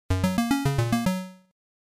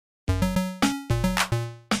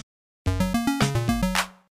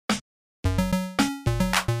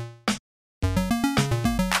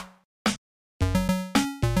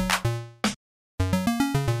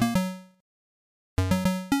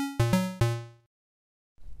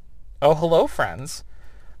Oh, hello, friends.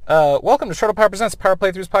 Welcome to Turtle Power Presents Power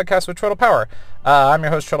Playthroughs podcast with Turtle Power. I'm your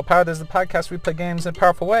host, Turtle Power. This is the podcast where we play games in a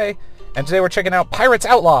powerful way. And today we're checking out Pirates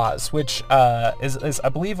Outlaws, which is I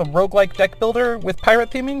believe, a roguelike deck builder with pirate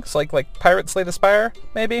theming. So like Pirates Slay the Spire,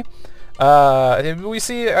 maybe. We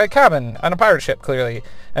see a cabin on a pirate ship, clearly.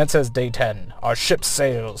 And it says, Day 10, our ship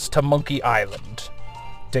sails to Monkey Island.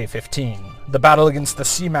 Day 15, the battle against the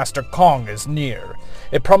Seamaster Kong is near.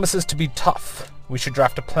 It promises to be tough. We should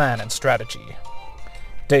draft a plan and strategy.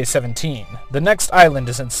 Day 17. The next island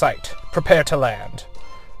is in sight. Prepare to land.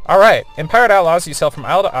 Alright, in Pirate Outlaws, you sail from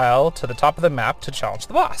isle to isle to the top of the map to challenge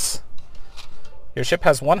the boss. Your ship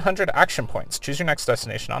has 100 action points. Choose your next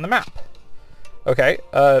destination on the map. Okay,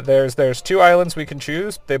 there's two islands we can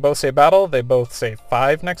choose. They both say battle. They both say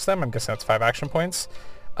 5 next to them. I'm guessing that's 5 action points.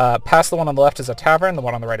 Past the one on the left is a tavern. The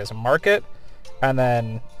one on the right is a market. And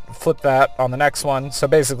then flip that on the next one. So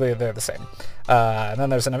basically they're the same. And then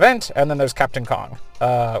there's an event, and then there's Captain Kong.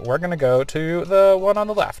 We're going to go to the one on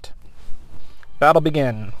the left. Battle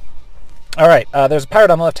begin. Alright, there's a pirate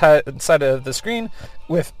on the left side of the screen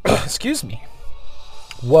with... excuse me.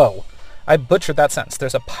 Whoa. I butchered that sentence.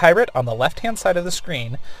 There's a pirate on the left-hand side of the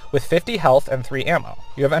screen with 50 health and 3 ammo.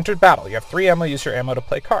 You have entered battle. You have 3 ammo. Use your ammo to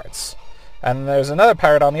play cards. And there's another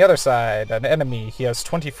pirate on the other side, an enemy. He has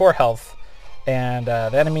 24 health. And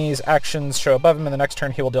the enemy's actions show above him. In the next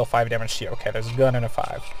turn, he will deal 5 damage to you. Okay, there's a gun and a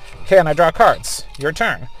 5. Okay, and I draw cards. Your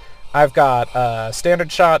turn. I've got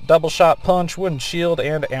standard shot, double shot, punch, wooden shield,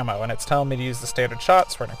 and ammo. And it's telling me to use the standard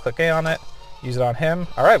shot, so we're going to click A on it. Use it on him.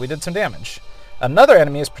 Alright, we did some damage. Another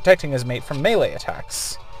enemy is protecting his mate from melee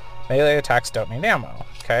attacks. Melee attacks don't need ammo.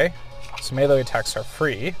 Okay, so melee attacks are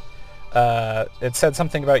free. It said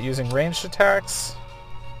something about using ranged attacks.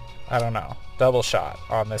 I don't know. Double shot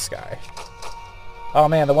on this guy. Oh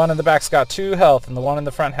man, the one in the back's got 2 health, and the one in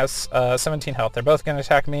the front has 17 health. They're both going to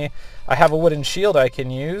attack me. I have a wooden shield I can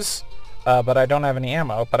use, but I don't have any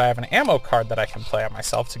ammo. But I have an ammo card that I can play on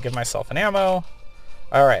myself to give myself an ammo.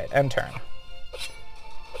 Alright, end turn.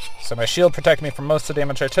 So my shield protected me from most of the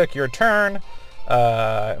damage I took. Your turn.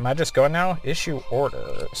 Am I just going now? Issue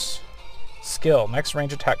orders. Skill. Next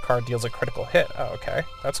range attack card deals a critical hit. Oh, okay.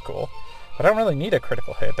 That's cool. But I don't really need a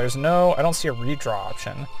critical hit. I don't see a redraw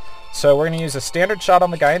option. So we're going to use a standard shot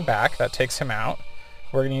on the guy in back. That takes him out.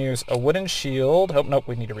 We're going to use a wooden shield. Oh, nope,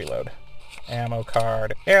 we need to reload. Ammo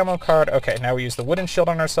card, ammo card. Okay, now we use the wooden shield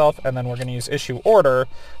on ourselves, and then we're going to use issue order.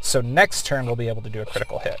 So next turn we'll be able to do a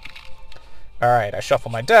critical hit. Alright, I shuffle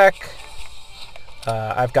my deck.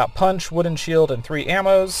 I've got punch, wooden shield, and 3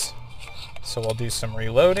 ammos. So we'll do some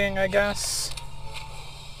reloading, I guess.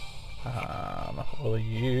 We'll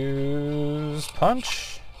use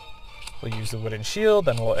punch. We'll use the wooden shield,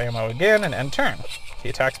 then we'll ammo again, and end turn. He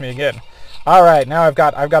attacks me again. Alright, now I've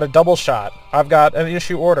got a double shot. I've got an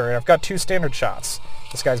issue order, and I've got 2 standard shots.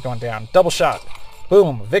 This guy's going down. Double shot.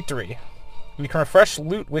 Boom, victory. You can refresh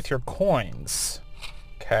loot with your coins.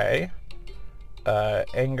 Okay.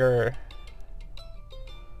 Anger.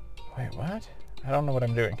 Wait, what? I don't know what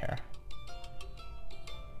I'm doing here.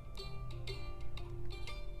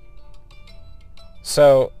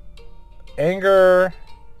 So, anger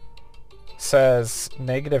says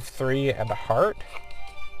 -3 and a heart.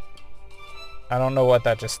 I don't know what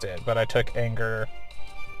that just did, but I took anger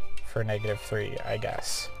for -3, I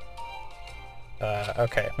guess.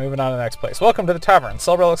 Okay, moving on to the next place. Welcome to the tavern.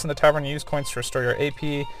 Sell relics in the tavern. Use coins to restore your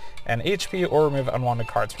AP and HP or remove unwanted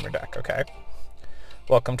cards from your deck. Okay.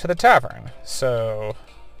 Welcome to the tavern. So,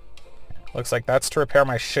 looks like that's to repair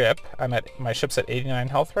my ship. My ship's at 89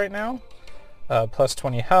 health right now. Plus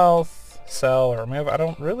 20 health. Sell or remove. I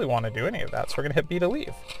don't really want to do any of that, so we're going to hit B to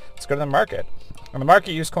leave. Let's go to the market. On the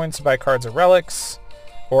market, use coins to buy cards or relics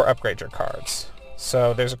or upgrade your cards.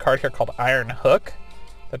 So there's a card here called Iron Hook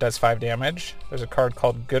that does 5 damage. There's a card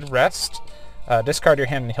called Good Rest. Discard your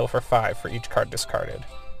hand and heal for 5 for each card discarded.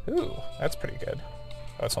 Ooh, that's pretty good.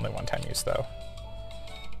 Oh, it's only 1-time use though.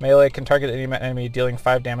 Melee can target any enemy dealing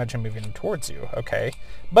 5 damage and moving towards you. Okay.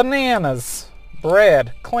 Bananas,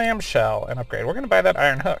 bread, clamshell, and upgrade. We're going to buy that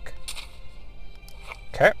Iron Hook.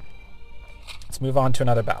 Okay. Let's move on to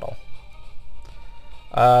another battle.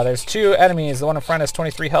 There's 2 enemies. The one in front has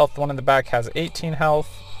 23 health. The one in the back has 18 health.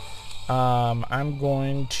 I'm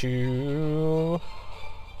going to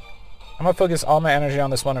focus all my energy on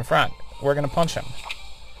this one in front. We're going to punch him.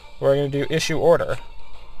 We're going to do issue order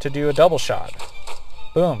to do a double shot.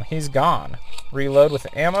 Boom, he's gone. Reload with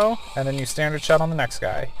ammo, and then use standard shot on the next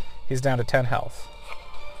guy. He's down to 10 health.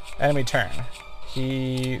 Enemy turn.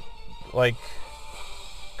 He, like,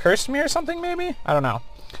 cursed me or something, maybe? I don't know.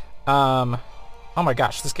 Oh my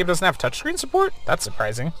gosh, this game doesn't have touchscreen support? That's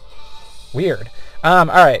surprising. Weird.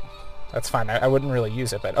 Alright. That's fine. I wouldn't really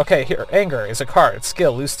use it, but okay, here, Anger is a card.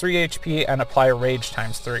 Skill, lose 3 HP and apply Rage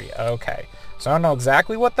times 3. Okay. So I don't know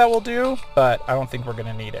exactly what that will do, but I don't think we're going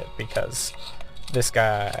to need it because this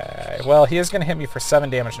guy... Well, he is going to hit me for 7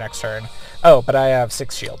 damage next turn. Oh, but I have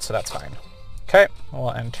 6 shields, so that's fine. Okay,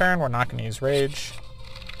 we'll end turn. We're not going to use Rage.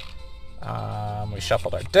 We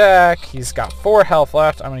shuffled our deck. He's got 4 health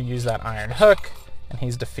left. I'm going to use that Iron Hook, and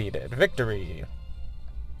he's defeated. Victory.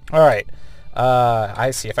 Alright.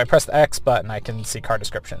 I see. If I press the X button, I can see card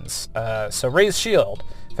descriptions. So Raise Shield.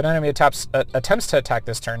 If an enemy attempts to attack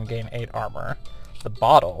this turn, gain 8 armor. The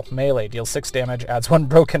Bottle. Melee. Deals 6 damage. Adds 1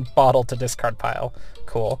 broken bottle to discard pile.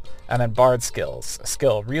 Cool. And then Bard Skills.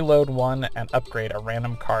 Skill. Reload 1 and upgrade a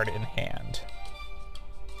random card in hand.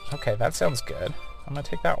 Okay, that sounds good. I'm going to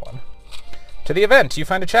take that one. To the event, you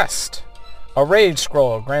find a chest. A Rage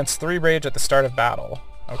Scroll. Grants 3 rage at the start of battle.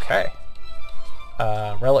 Okay.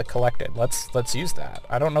 Relic collected. Let's use that.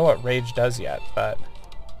 I don't know what Rage does yet, but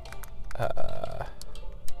I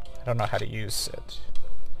don't know how to use it.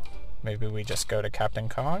 Maybe we just go to Captain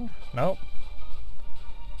Kong? Nope.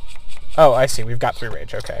 Oh, I see. We've got 3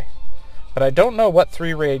 rage. Okay. But I don't know what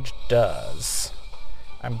 3 rage does.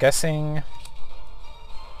 I'm guessing...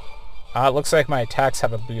 it looks like my attacks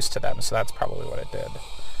have a boost to them, so that's probably what it did.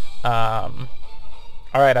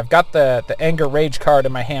 Alright, I've got the Anger Rage card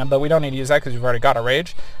in my hand, but we don't need to use that because we've already got a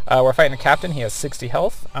Rage. We're fighting a captain. He has 60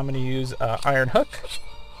 health. I'm going to use Iron Hook.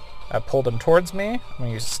 I pulled him towards me. I'm going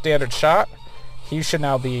to use Standard Shot. He should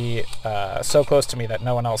now be so close to me that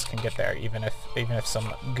no one else can get there, even if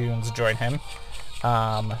some goons join him.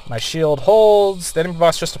 My shield holds. The enemy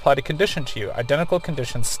boss just applied a condition to you. Identical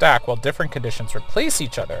conditions stack while different conditions replace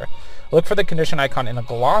each other. Look for the condition icon in a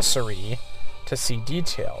glossary to see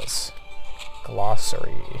details.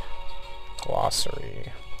 Glossary.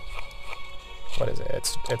 What is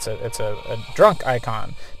it? It's a drunk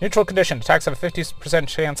icon. Neutral condition. Attacks have a 50%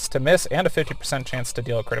 chance to miss and a 50% chance to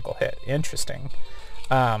deal a critical hit. Interesting.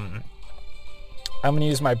 I'm going to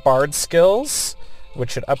use my Bard skills,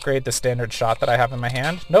 which should upgrade the standard shot that I have in my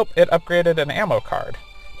hand. Nope, it upgraded an ammo card.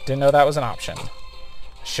 Didn't know that was an option.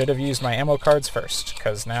 Should have used my ammo cards first,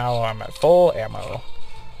 because now I'm at full ammo.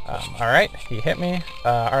 Alright, he hit me.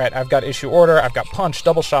 Alright, I've got Issue Order, I've got Punch,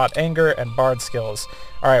 Double Shot, Anger, and Bard skills.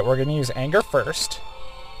 Alright, we're going to use Anger first.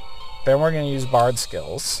 Then we're going to use Bard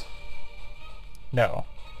skills. No.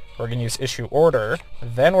 We're going to use Issue Order.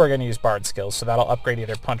 Then we're going to use Bard skills, so that'll upgrade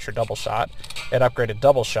either Punch or Double Shot. It upgraded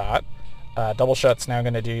Double Shot. Double Shot's now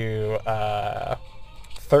going to do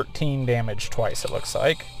 13 damage twice, it looks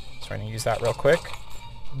like. So we're going to use that real quick.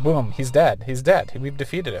 Boom, he's dead. He's dead. We've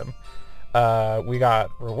defeated him. We got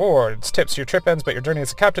rewards, tips. Your trip ends, but your journey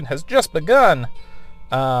as a captain has just begun.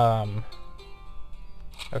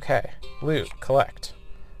 Okay. Loot. Collect.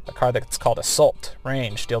 A card that's called Assault.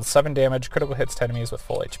 Range. Deals 7 damage. Critical hits to enemies with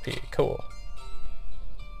full HP. Cool.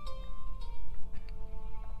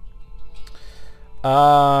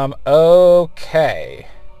 Okay.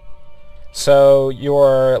 So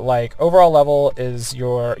your overall level is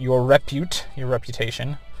your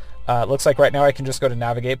reputation. It looks like right now I can just go to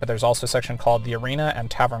Navigate, but there's also a section called the Arena and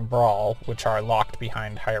Tavern Brawl, which are locked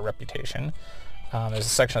behind higher reputation. There's a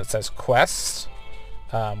section that says Quests,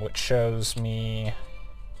 which shows me...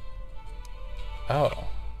 Oh.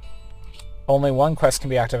 Only one quest can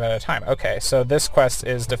be active at a time. Okay, so this quest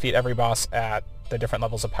is defeat every boss at the different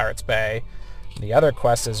levels of Pirates Bay. The other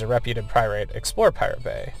quest is a reputed pirate, explore Pirate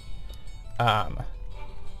Bay.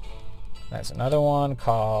 There's another one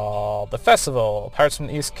called The Festival. Pirates from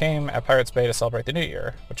the East came at Pirates Bay to celebrate the New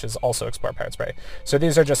Year, which is also Explore Pirates Bay. So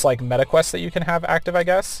these are just like meta quests that you can have active, I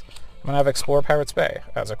guess. I'm going to have Explore Pirates Bay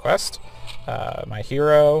as a quest. My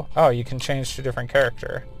hero. Oh, you can change to a different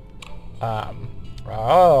character.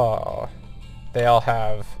 Oh. They all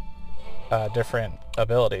have different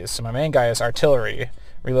abilities. So my main guy is Artillery.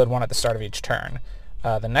 Reload 1 at the start of each turn.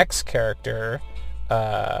 The next character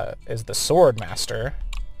is the Sword Master.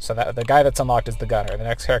 So that the guy that's unlocked is the Gunner. The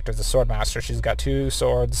next character is the Sword Master. She's got 2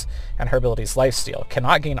 swords, and her ability is Lifesteal.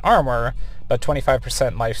 Cannot gain armor, but 25%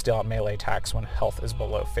 lifesteal on melee attacks when health is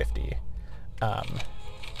below 50.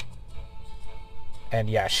 And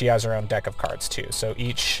yeah, she has her own deck of cards too. So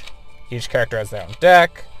each character has their own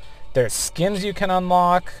deck. There's skins you can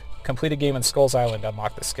unlock. Complete a game in Skull's Island,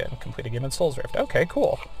 unlock the skin. Complete a game in Soul's Rift. Okay,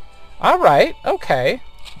 cool. Alright, okay.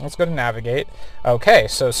 Let's go to Navigate. Okay,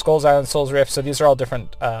 so Skull's Island, Soul's Rift, so these are all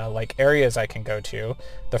different areas I can go to.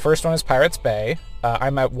 The first one is Pirates Bay.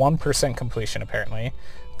 I'm at 1% completion, apparently.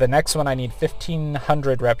 The next one I need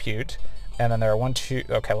 1,500 repute. And then there are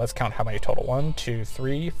okay, let's count how many total. 1, 2,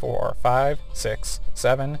 3, 4, 5, 6,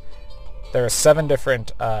 7. There are 7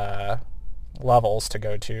 different levels to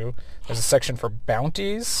go to. There's a section for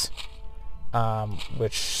bounties,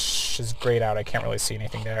 which is grayed out. I can't really see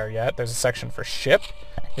anything there yet. There's a section for ship.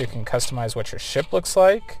 You can customize what your ship looks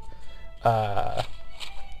like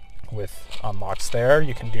with unlocks there.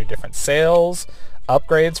 You can do different sales,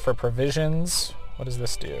 upgrades for provisions. What does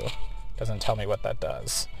this do? Doesn't tell me what that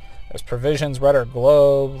does. There's provisions, rudder,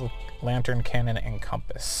 globe, lantern, cannon, and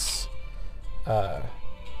compass.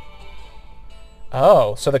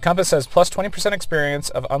 Oh, so the compass says plus 20% experience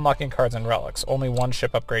of unlocking cards and relics. Only one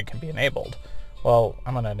ship upgrade can be enabled. Well,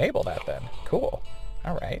 I'm going to enable that then. Cool.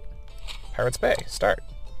 All right. Pirates Bay. Start.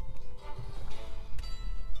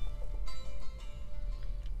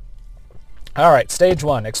 All right, stage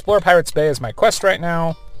 1. Explore Pirates Bay is my quest right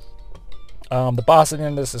now. The boss at the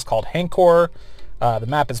end of this is called Hancor. The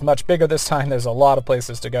map is much bigger this time. There's a lot of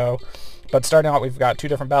places to go. But starting out, we've got 2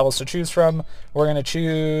 different battles to choose from. We're going to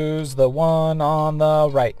choose the one on the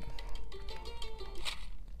right.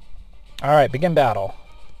 All right, begin battle.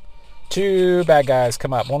 2 bad guys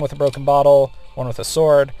come up. One with a broken bottle, one with a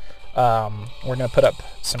sword. We're going to put up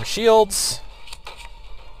some shields.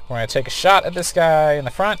 We're going to take a shot at this guy in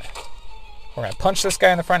the front. We're going to punch this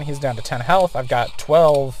guy in the front. He's down to 10 health. I've got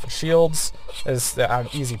 12 shields.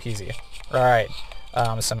 Easy peasy. All right.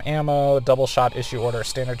 Some ammo, double shot, issue order,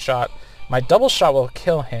 standard shot. My double shot will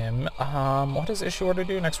kill him. What does issue order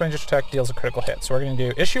do? Next range attack deals a critical hit. So we're going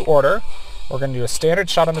to do issue order. We're going to do a standard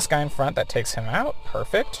shot on this guy in front. That takes him out.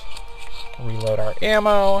 Perfect. Reload our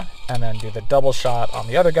ammo. And then do the double shot on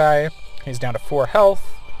the other guy. He's down to 4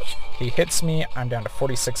 health. He hits me. I'm down to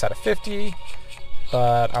 46 out of 50.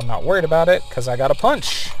 But I'm not worried about it because I got a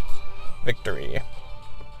punch. Victory.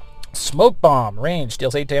 Smoke Bomb. Range.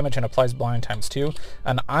 Deals 8 damage and applies blind times 2.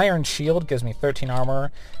 An Iron Shield gives me 13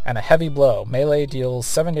 armor. And a Heavy Blow. Melee deals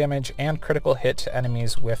 7 damage and critical hit to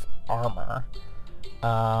enemies with armor.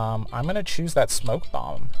 I'm going to choose that Smoke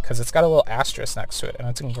Bomb because it's got a little asterisk next to it and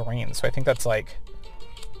it's in green. So I think that's like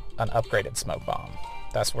an upgraded Smoke Bomb.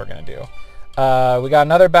 That's what we're going to do. We got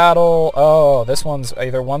another battle. Oh, this one's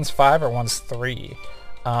either one's 5 or one's 3.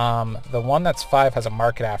 The one that's 5 has a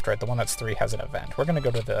market after it. The one that's 3 has an event. We're going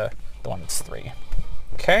to go to the one that's 3.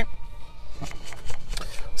 Okay.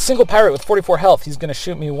 Single pirate with 44 health. He's going to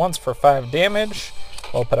shoot me once for 5 damage.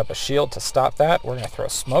 We'll put up a shield to stop that. We're going to throw a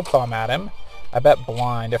smoke bomb at him. I bet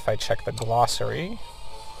blind, if I check the glossary,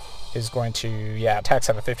 is going to... Yeah, attacks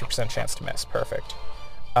have a 50% chance to miss. Perfect.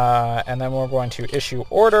 And then we're going to issue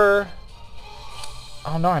order.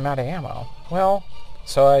 Oh no, I'm out of ammo. Well...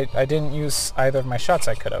 So I didn't use either of my shots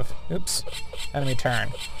I could have. Oops. Enemy turn.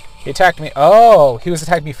 He attacked me. Oh, he was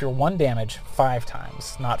attacking me for 1 damage 5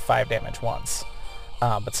 times, not 5 damage once.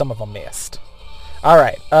 But some of them missed.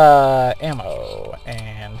 Alright, ammo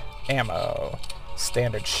and ammo.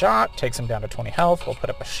 Standard shot. Takes him down to 20 health. We'll put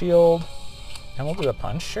up a shield. And we'll do a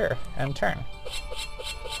punch, sure. And turn.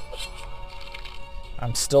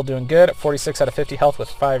 I'm still doing good at 46 out of 50 health with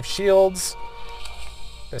 5 shields.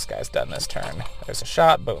 This guy's done this turn. There's a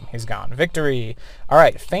shot. Boom. He's gone. Victory. All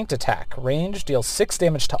right. Feint attack. Range deals 6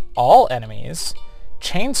 damage to all enemies.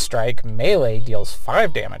 Chain strike. Melee deals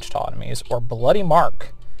 5 damage to all enemies. Or bloody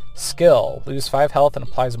mark. Skill. Lose 5 health and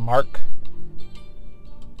applies mark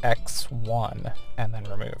X1 and then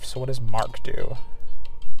remove. So what does mark do?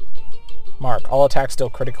 Mark. All attacks deal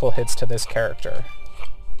critical hits to this character.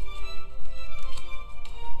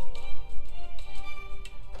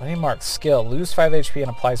 Bloody mark. Skill. Lose 5 HP and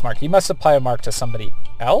applies mark. You must apply a mark to somebody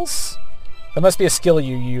else? There must be a skill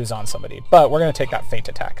you use on somebody. But we're going to take that feint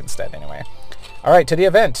attack instead anyway. Alright, to the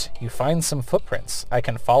event. You find some footprints. I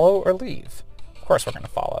can follow or leave. Of course we're going to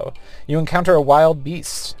follow. You encounter a wild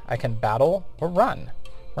beast. I can battle or run.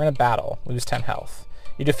 We're going to battle. Lose 10 health.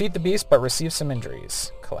 You defeat the beast but receive some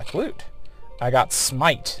injuries. Collect loot. I got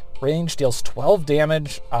Smite. Range deals 12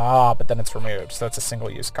 damage. But then it's removed. So that's a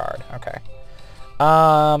single-use card. Okay.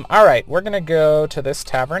 Alright, we're going to go to this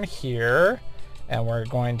tavern here, and we're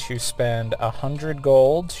going to spend 100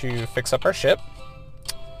 gold to fix up our ship.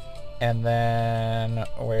 And then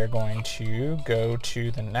we're going to go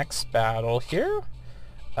to the next battle here.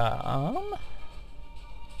 2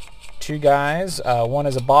 guys. One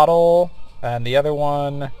is a bottle, and the other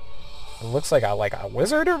one looks like a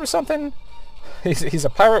wizard or something. He's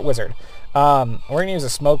a pirate wizard. We're going to use a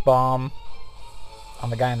smoke bomb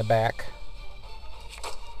on the guy in the back.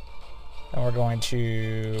 And we're going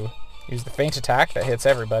to use the feint attack that hits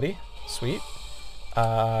everybody. Sweet.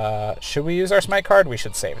 Should we use our smite card? We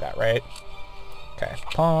should save that, right? Okay.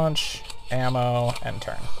 Punch, ammo, and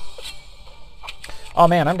turn. Oh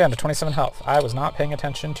man, I'm down to 27 health. I was not paying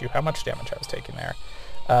attention to how much damage I was taking there.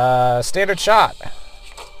 Standard shot.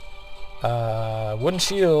 Wooden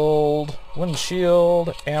shield,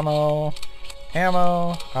 ammo,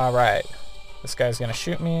 Alright. This guy's gonna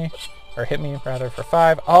shoot me, or hit me, rather, for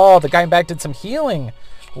 5. Oh, the guy in back did some healing!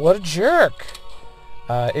 What a jerk!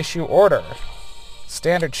 Issue order.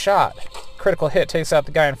 Standard shot. Critical hit takes out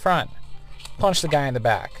the guy in front. Punch the guy in the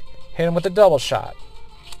back. Hit him with a double shot.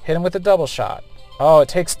 Oh, it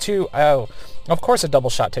takes 2. Oh, of course a double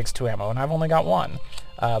shot takes 2 ammo, and I've only got 1.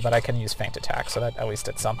 But I can use feint attack, so that at least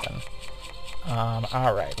did something.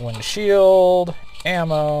 Alright, wind shield,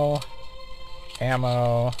 ammo,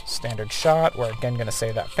 standard shot. We're again going to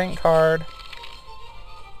save that feint card.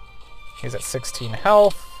 He's at 16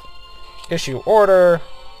 health. Issue order,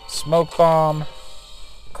 smoke bomb.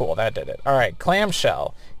 Cool, that did it. Alright,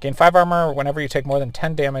 clamshell. Gain 5 armor whenever you take more than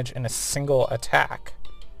 10 damage in a single attack.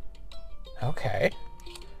 Okay.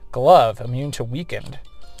 Glove, immune to weakened.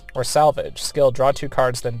 Or salvage. Skill, draw 2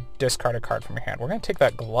 cards, then discard a card from your hand. We're going to take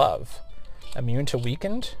that glove. Immune to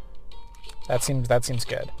weakened? That seems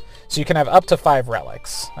good. So you can have up to 5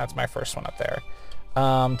 relics. That's my first one up there.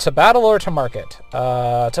 To battle or to market?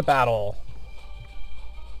 To battle.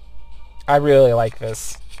 I really like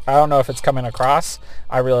this. I don't know if it's coming across.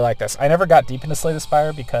 I really like this. I never got deep into Slay the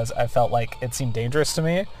Spire because I felt like it seemed dangerous to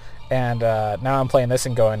me. And now I'm playing this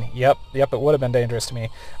and going, yep, it would have been dangerous to me.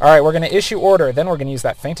 Alright, we're going to issue order. Then we're going to use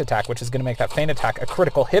that feint attack, which is going to make that feint attack a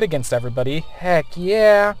critical hit against everybody. Heck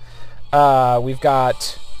yeah. We've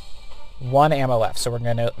got 1 ammo left, so we're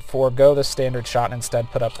going to forego the standard shot and instead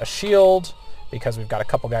put up a shield because we've got a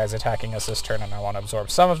couple guys attacking us this turn and I want to absorb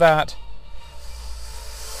some of that.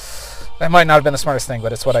 That might not have been the smartest thing,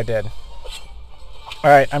 but it's what I did.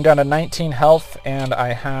 Alright, I'm down to 19 health, and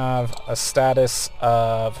I have a status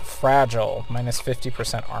of fragile, minus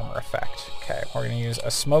 50% armor effect. Okay, we're going to use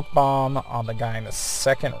a smoke bomb on the guy in the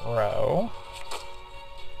second row.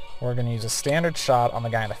 We're going to use a standard shot on the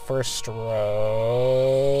guy in the first row.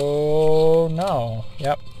 No.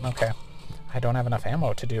 Yep, okay. I don't have enough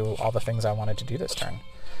ammo to do all the things I wanted to do this turn.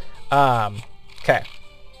 Okay.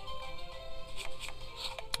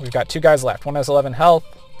 We've got 2 guys left. One has 11 health,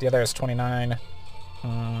 the other has 29.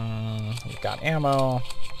 We've got ammo.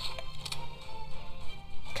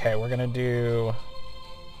 Okay, we're gonna do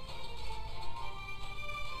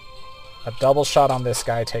a double shot on this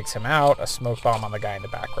guy, takes him out. A smoke bomb on the guy in the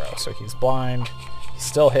back row, so he's blind. He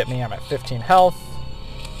still hit me. I'm at 15 health.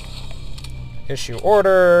 Issue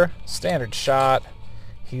order, standard shot.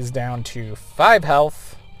 He's down to 5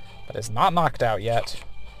 health, but is not knocked out yet.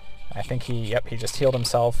 I think he just healed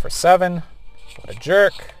himself for 7. What a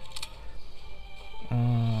jerk.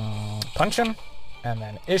 Punch him, and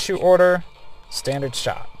then issue order, standard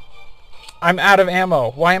shot. I'm out of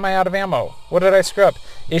ammo. Why am I out of ammo? What did I screw up?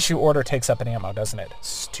 Issue order takes up an ammo, doesn't it?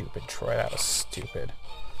 Stupid, Troy. That was stupid.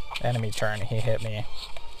 Enemy turn. He hit me.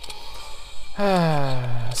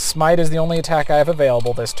 Smite is the only attack I have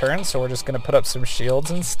available this turn, so we're just going to put up some shields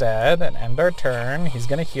instead and end our turn. He's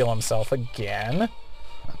going to heal himself again.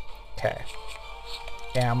 Okay.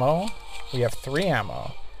 Ammo. We have 3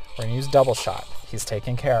 ammo. We're going to use double shot. He's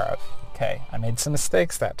taken care of. Okay, I made some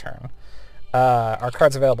mistakes that turn. Our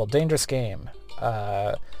cards available. Dangerous game.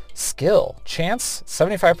 Skill. Chance,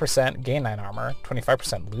 75%, gain 9 armor.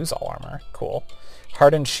 25% lose all armor. Cool.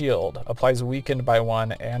 Hardened shield. Applies weakened by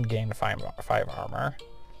 1 and gain 5 armor.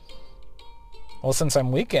 Well, since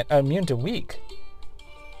I'm immune to weak,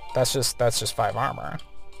 that's just 5 armor.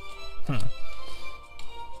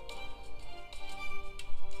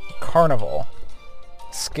 Carnival.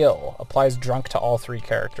 Skill. Applies drunk to all 3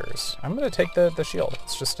 characters. I'm going to take the shield.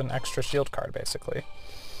 It's just an extra shield card, basically.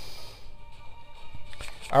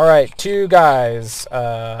 Alright, 2 guys.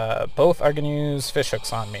 Both are going to use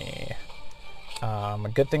fishhooks on me. A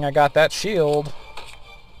good thing I got that shield.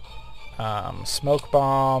 Smoke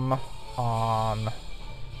bomb on...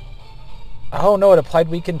 Oh no, it applied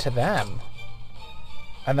weaken to them.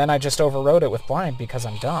 And then I just overrode it with blind because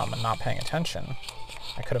I'm dumb and not paying attention.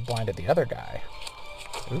 I could have blinded the other guy.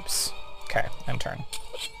 Oops. Okay, end turn.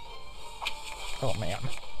 Oh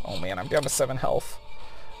man, I'm down to 7 health.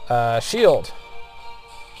 Shield.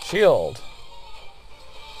 Shield.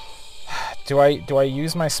 Do I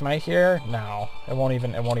use my smite here? No. It won't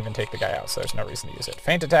even take the guy out, so there's no reason to use it.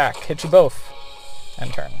 Feint attack. Hit you both.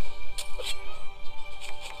 End turn.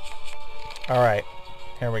 Alright.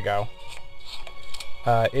 Here we go.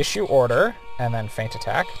 Issue order, and then feint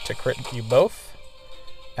attack to crit you both.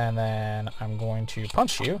 And then I'm going to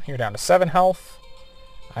punch you. You're down to 7 health.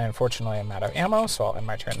 I unfortunately am out of ammo, so I'll end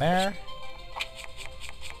my turn there.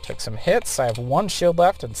 Took some hits. I have 1 shield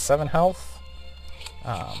left and 7 health.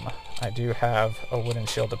 I do have a wooden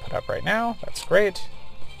shield to put up right now. That's great.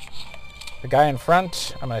 The guy in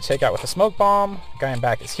front, I'm going to take out with a smoke bomb. The guy in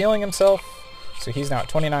back is healing himself. So he's now at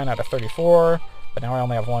 29 out of 34. But now I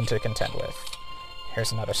only have 1 to contend with.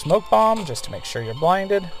 Here's another smoke bomb, just to make sure you're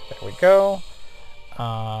blinded. There we go.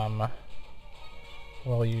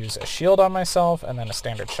 We'll use a shield on myself, and then a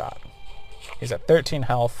standard shot. He's at 13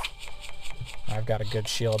 health. I've got a good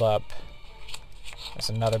shield up. There's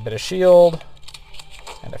another bit of shield.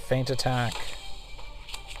 And a feint attack.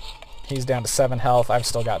 He's down to 7 health. I've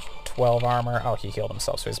still got 12 armor. Oh, he healed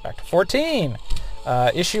himself, so he's back to 14.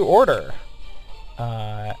 Issue order.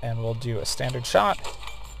 And we'll do a standard shot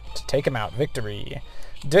to take him out. Victory.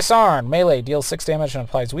 Disarm. Melee deals 6 damage and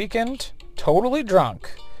applies weakened. Totally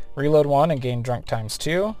drunk. Reload 1 and gain drunk times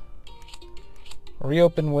 2.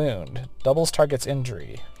 Reopen wound. Doubles target's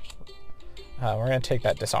injury. We're going to take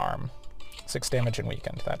that disarm. 6 damage and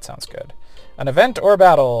weakened. That sounds good. An event or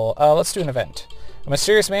battle? Let's do an event. A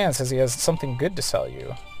mysterious man says he has something good to sell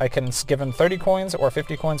you. I can give him 30 coins or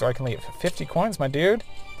 50 coins, or I can leave 50 coins, my dude.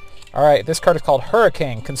 Alright, this card is called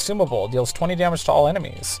Hurricane. Consumable. Deals 20 damage to all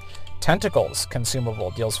enemies. Tentacles.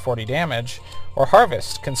 Consumable. Deals 40 damage. Or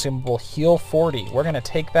Harvest. Consumable. Heal 40. We're going to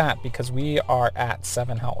take that because we are at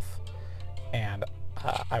 7 health. And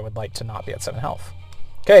I would like to not be at 7 health.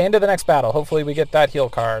 Okay, into the next battle. Hopefully we get that heal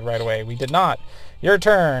card right away. We did not. Your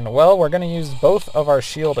turn. Well, we're going to use both of our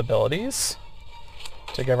shield abilities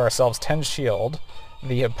to give ourselves 10 shield.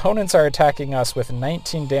 The opponents are attacking us with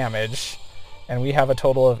 19 damage, and we have a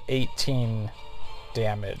total of 18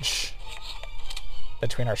 damage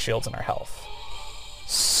between our shields and our health.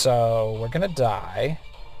 So we're going to die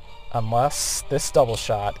unless this double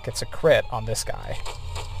shot gets a crit on this guy.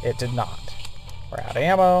 It did not. We're out of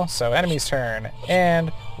ammo, so enemy's turn,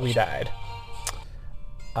 and we died.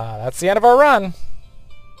 That's the end of our run.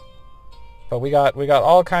 But we got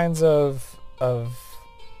all kinds of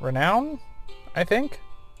renown, I think.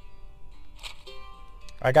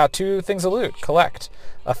 I got 2 things of loot. Collect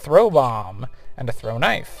a throw bomb and a throw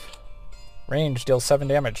knife. Range deals 7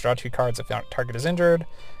 damage. Draw 2 cards if the target is injured.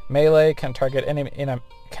 Melee can target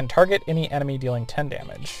any enemy dealing 10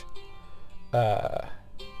 damage.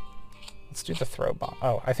 Let's do the throw bomb.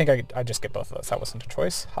 Oh, I think I just get both of those. That wasn't a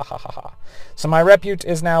choice. Ha ha ha ha. So my repute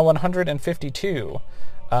is now 152.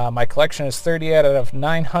 My collection is 38 out of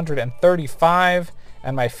 935,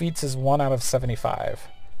 and my feats is 1 out of 75.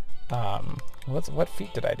 What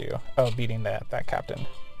feat did I do? Oh, beating that captain.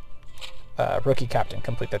 Rookie captain.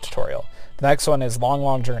 Complete the tutorial. The next one is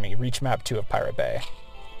Long Journey. Reach map 2 of Pirate Bay.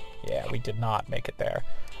 Yeah, we did not make it there.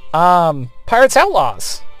 Pirates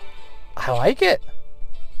Outlaws. I like it.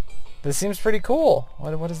 This seems pretty cool.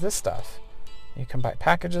 What is this stuff? You can buy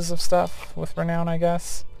packages of stuff with renown, I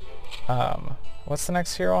guess. What's the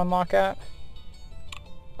next hero unlock at?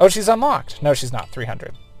 Oh, she's unlocked. No, she's not.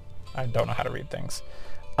 300. I don't know how to read things.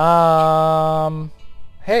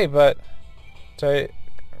 Hey, but did I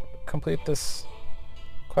complete this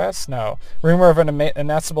quest? No. Rumor of an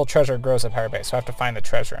inaccessible treasure grows at Pirate Bay, so I have to find the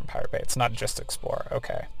treasure in Pirate Bay. It's not just explore.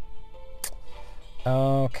 Okay.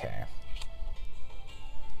 Okay.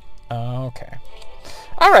 Okay.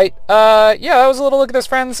 All right. Yeah, that was a little look at this,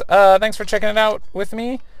 friends. Thanks for checking it out with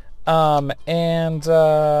me. Pirates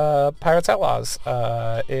Outlaws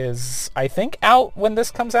is, I think, out when this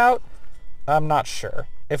comes out. I'm not sure.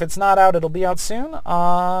 If it's not out, it'll be out soon.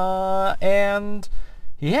 And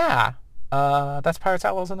yeah, that's Pirates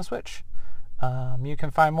Outlaws on the Switch. You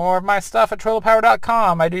can find more of my stuff at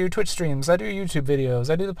TrollPower.com. I do Twitch streams. I do YouTube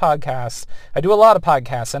videos. I do the podcast. I do a lot of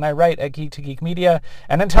podcasts, and I write at Geek to Geek Media.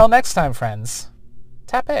 And until next time, friends,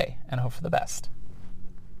 tap A and hope for the best.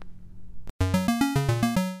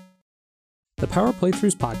 The Power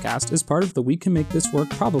Playthroughs podcast is part of the We Can Make This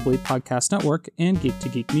Work Probably podcast network and Geek to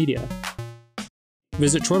Geek Media.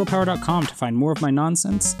 Visit TrollPower.com to find more of my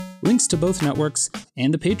nonsense, links to both networks,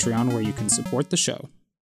 and the Patreon where you can support the show.